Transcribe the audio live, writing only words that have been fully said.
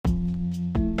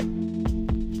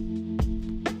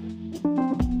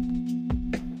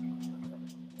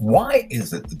Why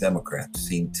is it the Democrats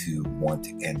seem to want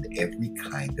to end every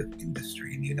kind of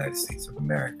industry in the United States of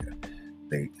America?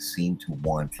 They seem to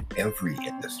want every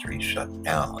industry shut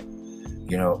down.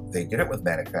 They did it with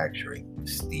manufacturing.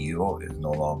 Steel is no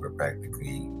longer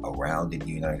practically around in the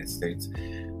United States.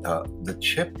 The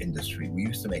chip industry, we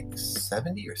used to make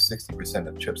 70 or 60%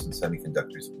 of chips and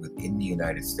semiconductors within the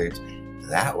United States.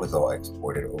 That was all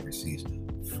exported overseas.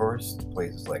 First,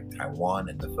 places like Taiwan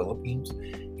and the Philippines,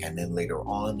 and then later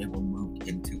on, they were moved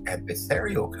into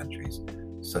adversarial countries,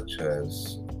 such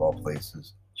as, of all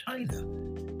places, China.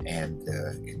 And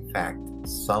in fact,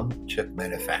 some chip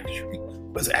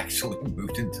manufacturing was actually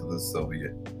moved into the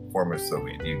former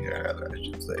Soviet Union, rather, I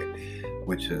should say,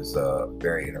 which is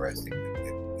very interesting.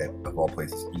 That of all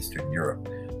places, Eastern Europe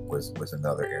was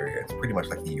another area. It's pretty much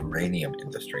like the uranium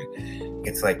industry.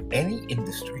 It's like any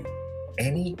industry,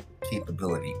 any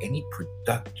capability, any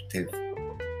productive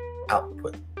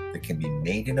output that can be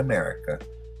made in America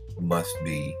must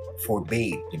be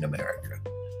forbade in America.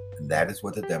 And that is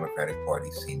what the Democratic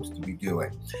Party seems to be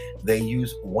doing. They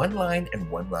use one line and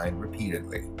one line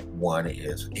repeatedly. One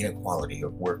is inequality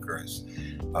of workers.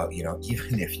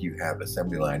 Even if you have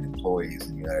assembly line employees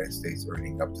in the United States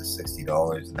earning up to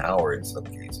 $60 an hour in some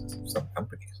cases, some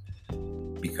companies,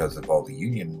 because of all the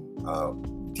union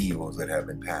deals that have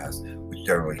been passed, which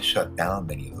generally shut down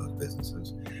many of those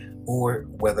businesses, or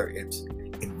whether it's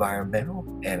environmental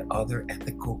and other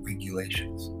ethical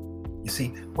regulations. You see,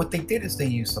 what they did is they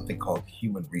used something called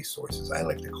human resources. I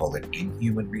like to call it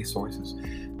inhuman resources,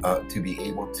 to be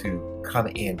able to come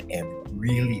in and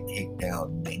really take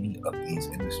down many of these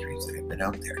industries that have been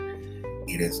out there.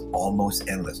 It is almost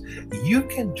endless. You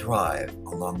can drive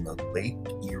along the Lake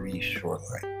Erie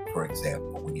shoreline, for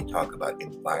example, when you talk about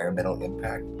environmental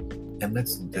impact. And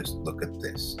let's just look at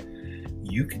this.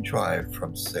 You can drive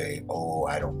from, say,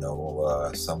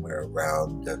 somewhere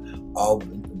around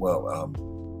Albany,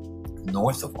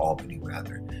 north of Albany,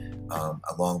 rather,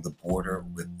 along the border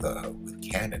with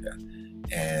Canada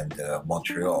and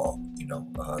Montreal,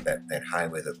 that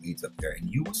highway that leads up there. And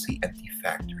you will see empty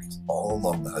factories all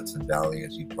along the Hudson Valley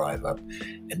as you drive up.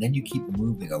 And then you keep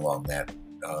moving along that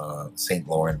St.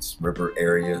 Lawrence River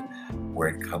area where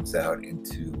it comes out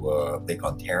into Lake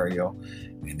Ontario.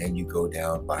 And then you go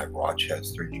down by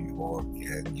Rochester, New York,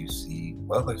 and you see,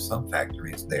 there's some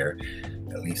factories there.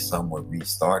 At least some were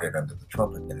restarted under the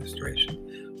Trump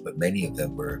administration, but many of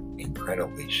them were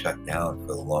incredibly shut down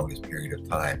for the longest period of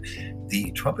time.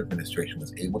 The Trump administration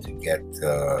was able to get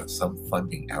some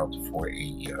funding out for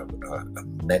a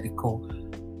medical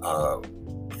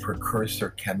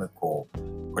precursor chemical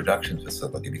production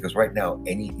facility, because right now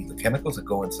the chemicals that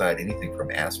go inside anything from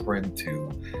aspirin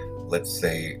to, let's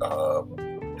say,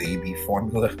 baby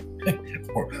formula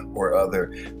or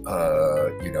other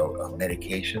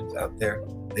medications out there,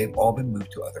 they've all been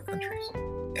moved to other countries.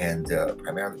 And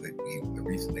primarily the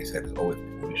reason they said is, it's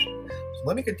pollution. So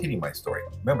let me continue my story.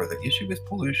 Remember, the issue is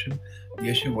pollution. The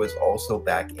issue was also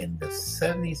back in the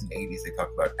 70s and 80s, they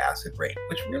talked about acid rain,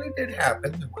 which really did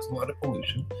happen. There was a lot of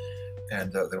pollution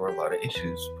and there were a lot of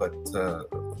issues, but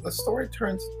the story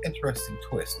turns an interesting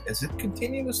twist as it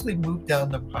continuously moved down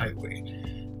the highway.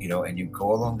 And you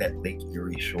go along that Lake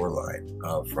Erie shoreline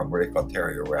from Lake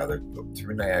Ontario, rather,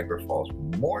 through Niagara Falls,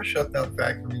 more shutdown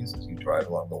factories as you drive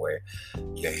along the way.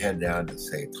 You head down to,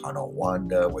 say,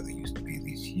 Tonawanda, where there used to be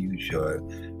these huge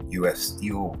U.S.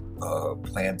 steel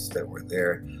plants that were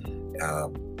there,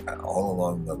 all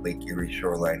along the Lake Erie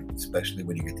shoreline, especially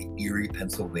when you get to Erie,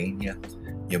 Pennsylvania.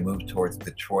 You move towards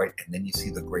Detroit, and then you see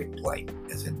the Great Blight,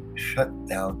 as in shut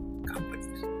down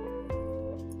companies.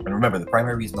 And remember, the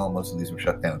primary reason most of these were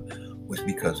shut down was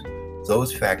because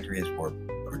those factories were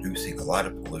producing a lot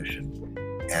of pollution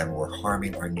and were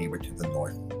harming our neighbor to the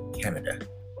north, Canada.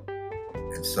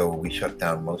 And so we shut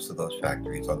down most of those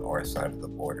factories on our side of the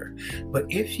border. But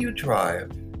if you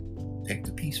take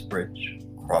the Peace Bridge,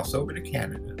 cross over to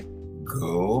Canada,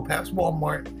 go past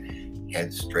Walmart,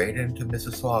 head straight into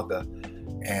Mississauga,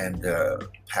 and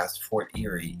past Fort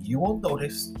Erie, you will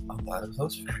notice a lot of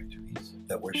those factories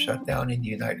that were shut down in the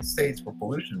United States for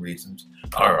pollution reasons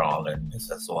are all in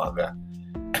Mississauga.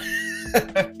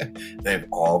 They've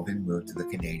all been moved to the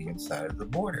Canadian side of the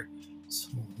border. So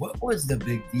what was the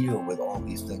big deal with all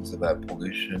these things about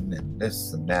pollution and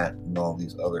this and that and all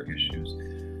these other issues?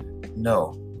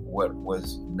 No, what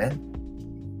was meant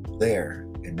there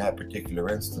in that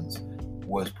particular instance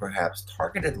was perhaps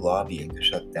targeted lobbying to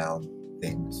shut down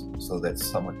things so that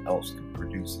someone else could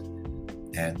produce it.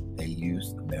 And they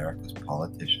used America's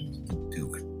politicians to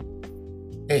do it.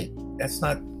 Hey, that's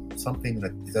not something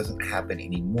that doesn't happen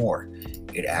anymore.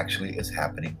 It actually is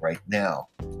happening right now.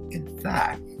 In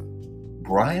fact,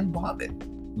 Brian Bobbitt,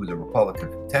 who's a Republican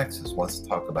from Texas, wants to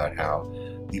talk about how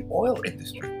the oil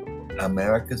industry,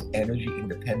 America's energy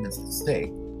independence at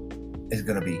stake, is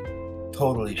going to be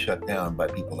totally shut down by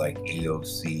people like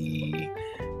AOC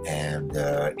and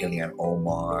Ilhan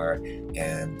Omar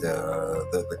and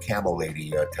the camel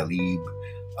lady Talib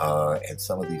and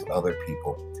some of these other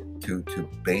people to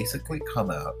basically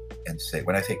come out and say,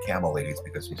 when I say camel lady, it's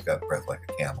because she's got breath like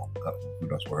a camel. Who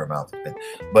knows where her mouth has been?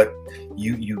 But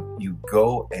you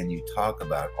go and you talk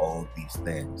about all of these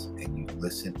things, and you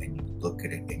listen and you look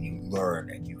at it and you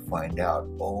learn and you find out,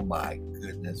 oh my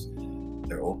goodness,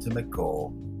 their ultimate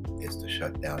goal is to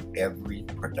shut down every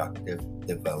productive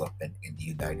development in the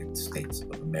United States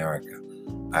of America.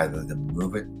 Either to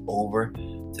move it over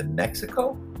to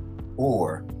Mexico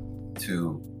or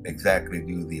to exactly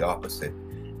do the opposite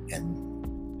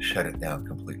and shut it down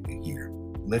completely here.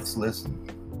 Let's listen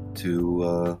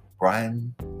to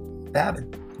Brian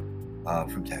Babin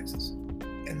from Texas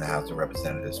in the House of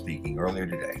Representatives speaking earlier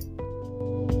today.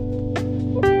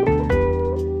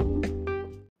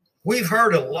 We've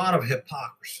heard a lot of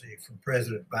hypocrisy from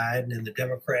President Biden and the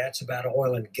Democrats about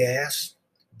oil and gas,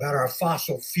 about our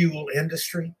fossil fuel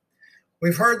industry.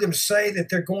 We've heard them say that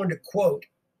they're going to, quote,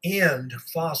 end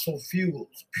fossil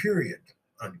fuels, period,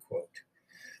 unquote.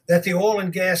 That the oil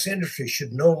and gas industry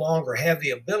should no longer have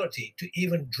the ability to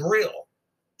even drill,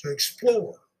 to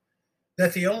explore.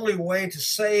 That the only way to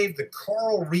save the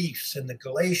coral reefs and the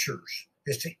glaciers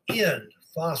is to end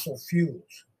fossil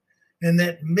fuels. And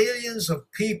that millions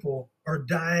of people are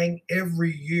dying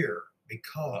every year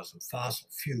because of fossil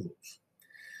fuels.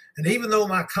 And even though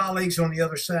my colleagues on the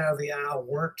other side of the aisle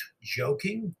weren't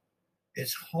joking,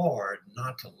 it's hard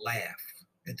not to laugh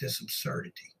at this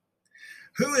absurdity.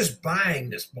 Who is buying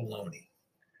this baloney?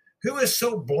 Who is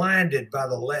so blinded by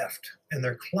the left and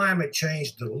their climate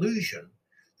change delusion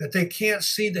that they can't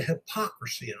see the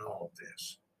hypocrisy in all of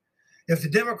this? If the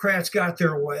Democrats got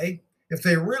their way, if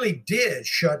they really did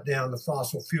shut down the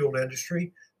fossil fuel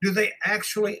industry, do they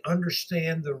actually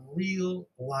understand the real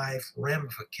life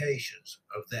ramifications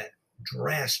of that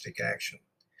drastic action?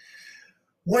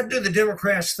 What do the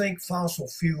Democrats think fossil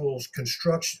fuels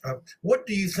construction? What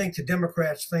do you think the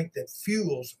Democrats think that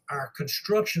fuels our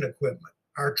construction equipment,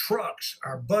 our trucks,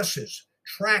 our buses,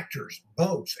 tractors,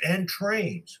 boats, and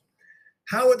trains?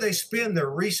 How would they spend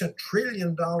their recent $1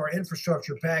 trillion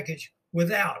infrastructure package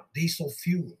without diesel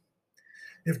fuel?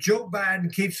 If Joe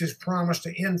Biden keeps his promise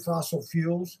to end fossil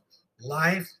fuels,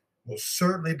 life will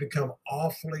certainly become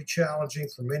awfully challenging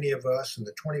for many of us in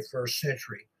the 21st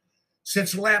century,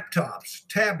 since laptops,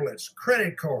 tablets,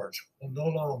 credit cards will no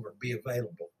longer be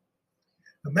available.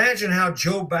 Imagine how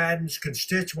Joe Biden's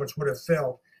constituents would have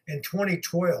felt in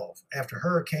 2012 after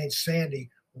Hurricane Sandy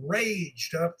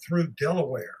raged up through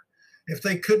Delaware if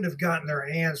they couldn't have gotten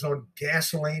their hands on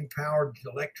gasoline-powered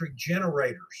electric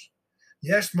generators.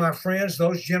 Yes, my friends,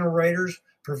 those generators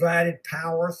provided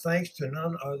power thanks to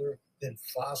none other than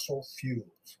fossil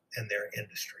fuels and their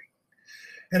industry.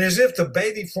 And as if the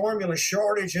baby formula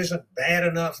shortage isn't bad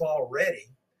enough already,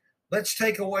 let's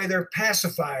take away their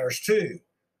pacifiers too,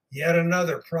 yet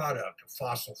another product of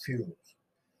fossil fuels.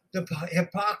 The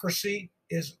hypocrisy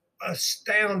is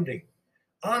astounding.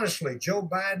 Honestly, Joe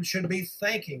Biden should be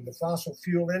thanking the fossil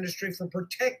fuel industry for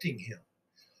protecting him.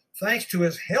 Thanks to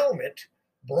his helmet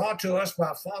brought to us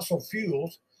by fossil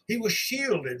fuels, he was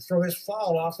shielded from his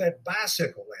fall off that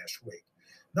bicycle last week,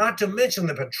 not to mention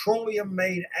the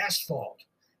petroleum-made asphalt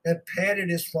that padded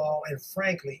his fall, and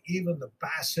frankly, even the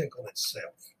bicycle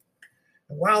itself.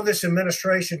 And while this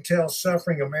administration tells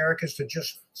suffering Americans to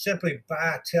just simply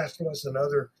buy Teslas and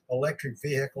other electric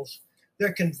vehicles,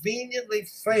 they're conveniently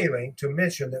failing to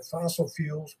mention that fossil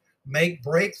fuels make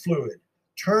brake fluid,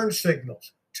 turn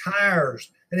signals,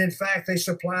 tires, and in fact, they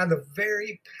supply the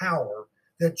very power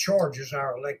that charges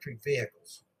our electric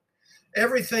vehicles.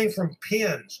 Everything from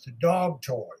pens to dog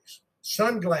toys,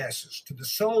 sunglasses to the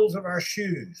soles of our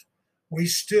shoes, we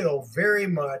still very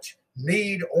much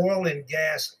need oil and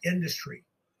gas industry.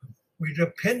 We're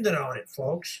dependent on it,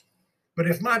 folks. But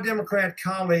if my Democrat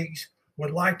colleagues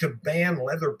would like to ban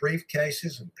leather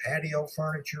briefcases and patio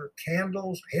furniture,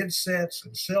 candles, headsets,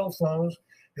 and cell phones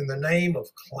in the name of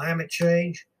climate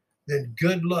change, then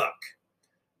good luck.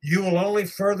 You will only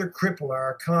further cripple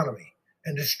our economy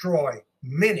and destroy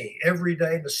many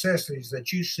everyday necessities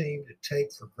that you seem to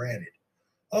take for granted.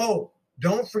 Oh,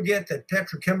 don't forget that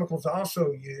petrochemicals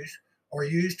also are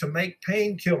used to make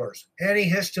painkillers,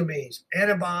 antihistamines,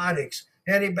 antibiotics,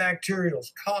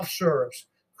 antibacterials, cough syrups,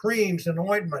 creams, and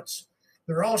ointments.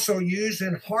 They're also used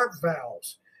in heart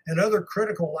valves and other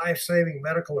critical life-saving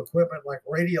medical equipment like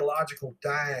radiological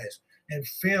dyes and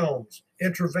films,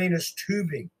 intravenous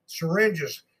tubing,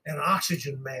 syringes, and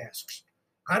oxygen masks.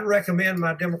 I'd recommend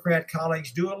my Democrat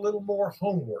colleagues do a little more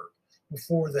homework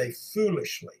before they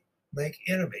foolishly make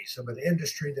enemies of an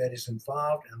industry that is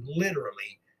involved in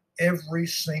literally every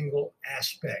single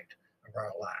aspect of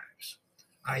our lives.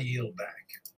 I yield back.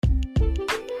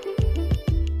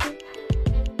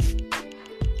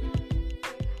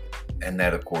 And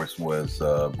that, of course, was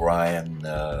Brian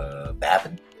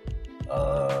Babin.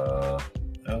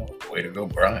 Way to go,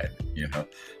 Brian.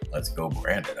 Let's go,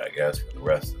 Brandon, I guess, for the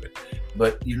rest of it.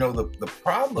 But, the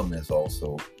problem is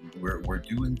also we're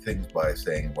doing things by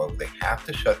saying, well, they have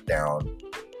to shut down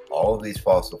all of these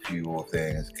fossil fuel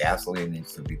things. Gasoline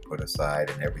needs to be put aside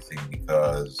and everything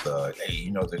because,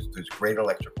 there's great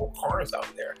electrical cars out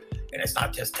there. And it's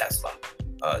not just Tesla.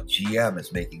 GM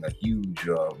is making a huge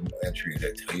entry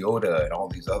into Toyota and all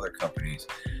these other companies,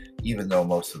 even though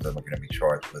most of them are going to be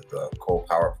charged with coal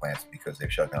power plants because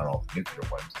they've shut down all the nuclear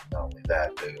ones. And not only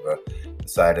that, they've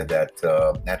decided that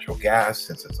natural gas,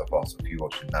 since it's a fossil fuel,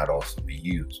 should not also be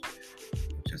used,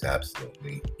 which is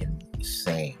absolutely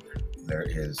insane. There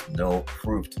is no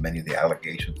proof to many of the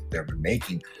allegations that they've been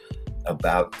making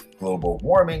about global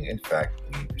warming. In fact,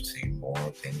 we've seen more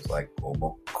things like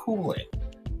global cooling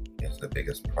is the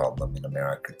biggest problem in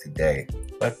America today.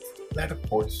 But that, of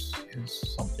course,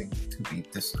 is something to be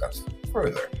discussed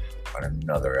further on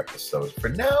another episode. For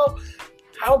now,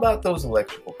 how about those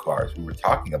electrical cars? We were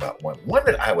talking about one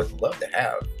that I would love to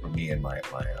have for me and my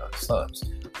sons.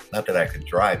 Not that I could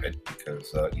drive it,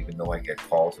 because even though I get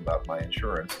calls about my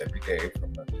insurance every day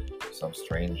from some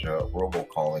strange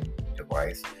robocalling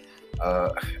device,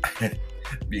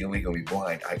 being legally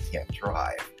blind, I can't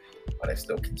drive. But I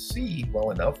still can see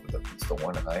well enough with at least the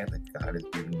one eye that God has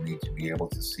given me to be able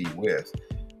to see with,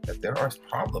 that there are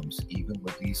problems even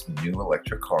with these new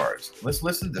electric cars. Let's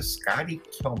listen to Scotty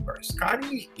Kilmer.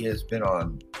 Scotty has been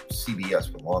on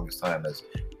CBS for the longest time as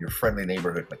your friendly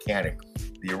neighborhood mechanic,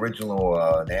 the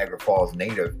original Niagara Falls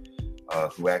native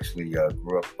who actually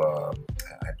grew up,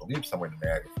 I believe, somewhere in the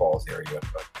Niagara Falls area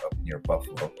up near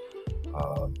Buffalo.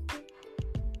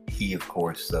 He, of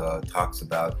course, talks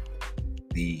about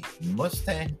the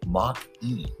Mustang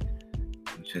Mach-E,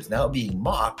 which is now being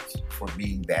mocked for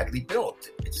being badly built.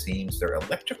 It seems their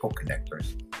electrical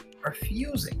connectors are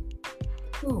fusing.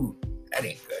 Ooh, that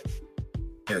ain't good.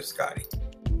 Here's Scotty.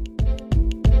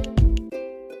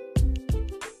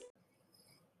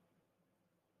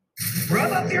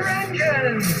 Rev up your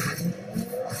engine!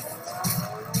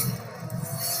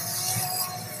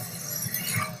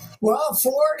 Well,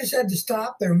 Ford has had to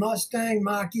stop their Mustang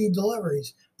Mach-E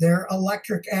deliveries, their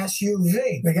electric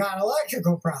SUV. They got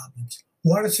electrical problems.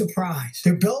 What a surprise.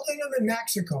 They're building them in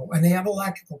Mexico, and they have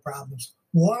electrical problems.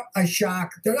 What a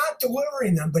shocker. They're not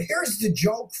delivering them, but here's the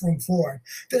joke from Ford.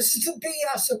 This is the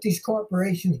BS that these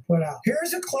corporations put out.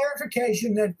 Here's a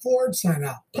clarification that Ford sent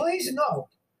out. Please note,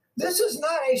 this is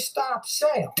not a stop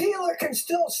sale. Dealer can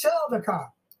still sell the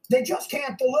car. They just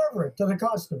can't deliver it to the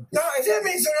customer. No, if that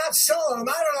means they're not selling them,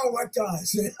 I don't know what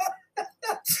does.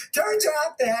 Turns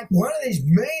out that one of these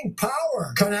main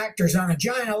power connectors on a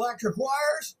giant electric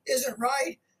wires isn't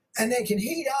right, and they can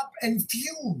heat up and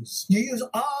fuse. You use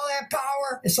all that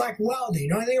power, it's like welding. You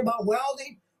know anything about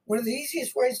welding? One of the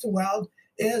easiest ways to weld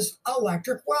is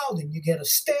electric welding. You get a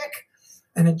stick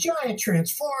and a giant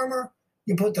transformer,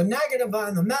 you put the negative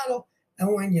on the metal,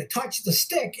 and when you touch the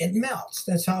stick, it melts.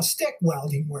 That's how stick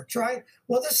welding works, right?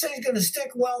 Well, this thing's going to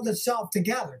stick weld itself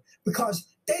together because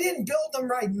they didn't build them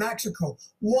right in Mexico.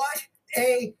 What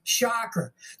a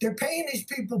shocker. They're paying these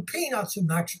people peanuts in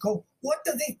Mexico. What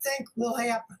do they think will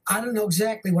happen? I don't know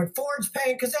exactly what Ford's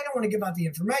paying because they don't want to give out the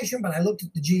information, but I looked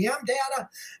at the GM data,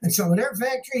 and some of their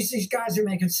factories, these guys are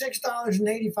making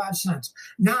 $6.85,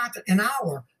 not an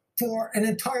hour. For an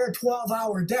entire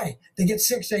 12-hour day, they get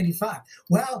 $6.85.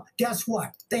 Well, guess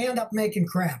what? They end up making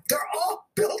crap. They're all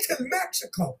built in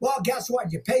Mexico. Well, guess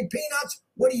what? You pay peanuts,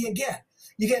 what do you get?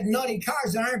 You get nutty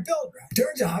cars that aren't built right.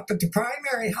 Turns out that the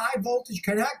primary high-voltage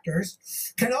connectors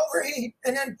can overheat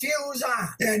and then fuse on.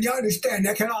 And you understand,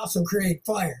 that can also create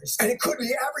fires. And it could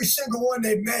be every single one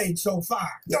they've made so far.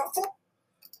 Now,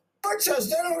 Ford says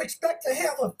they don't expect to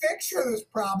have a fix for this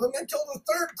problem until the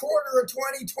third quarter of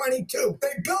 2022. They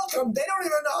built them, they don't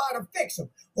even know how to fix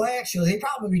them. Well, actually, they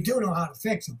probably do know how to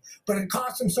fix them, but it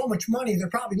costs them so much money,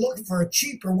 they're probably looking for a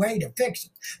cheaper way to fix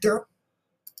them. They're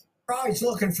always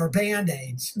looking for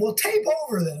Band-Aids. We'll tape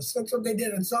over this. That's what they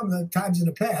did in some of the times in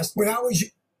the past. We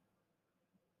always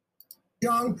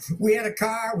young, we had a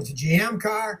car, it was a GM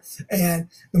car, and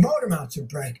the motor mounts would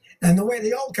break. And the way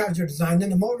the old cars were designed, then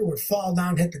the motor would fall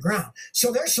down, hit the ground.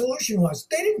 So their solution was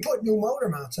they didn't put new motor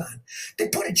mounts on. They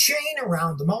put a chain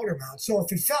around the motor mount, so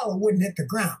if it fell, it wouldn't hit the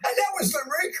ground. And that was the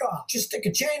recall. Just stick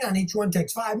a chain on each one,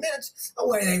 takes 5 minutes.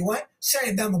 Away they went,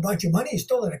 saved them a bunch of money. You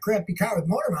still had a crappy car with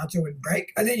motor mounts that would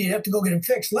break, and then you'd have to go get them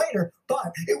fixed later,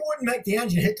 but it wouldn't make the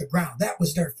engine hit the ground. That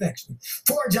was their fix. And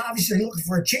Ford's obviously looking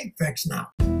for a cheap fix now.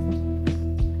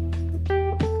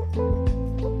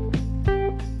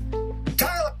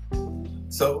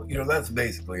 So, that's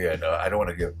basically it. I don't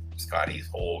want to give Scotty's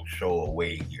whole show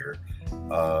away here.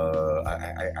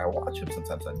 I watch him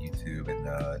sometimes on YouTube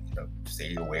and,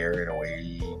 stay aware and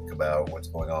awake about what's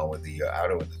going on with the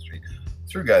auto industry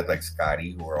through guys like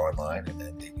Scotty who are online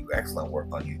and they do excellent work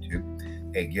on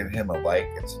YouTube. Hey, give him a like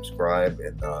and subscribe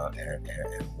and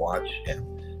watch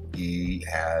him. He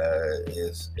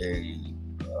is a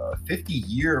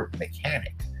 50-year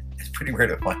mechanic. It's pretty rare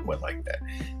to find one like that,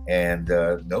 and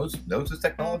knows his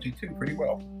technology too pretty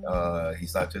well.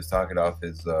 He's not just talking off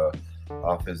his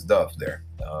duff there.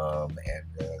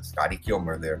 And Scotty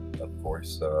Kilmer there, of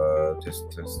course, just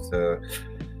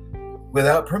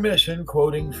without permission,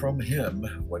 quoting from him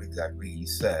what exactly he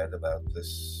said about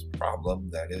this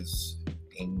problem that is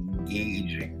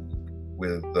engaging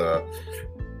with the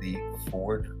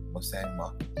Ford Mustang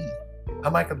Mach-E.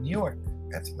 I'm Mike of New York.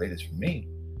 That's the latest from me.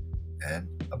 And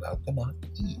about the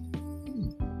Mach-E.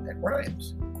 That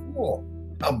rhymes. Cool.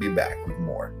 I'll be back with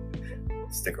more.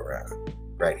 Stick around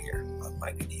right here on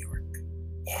Mike in New York.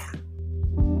 Yeah.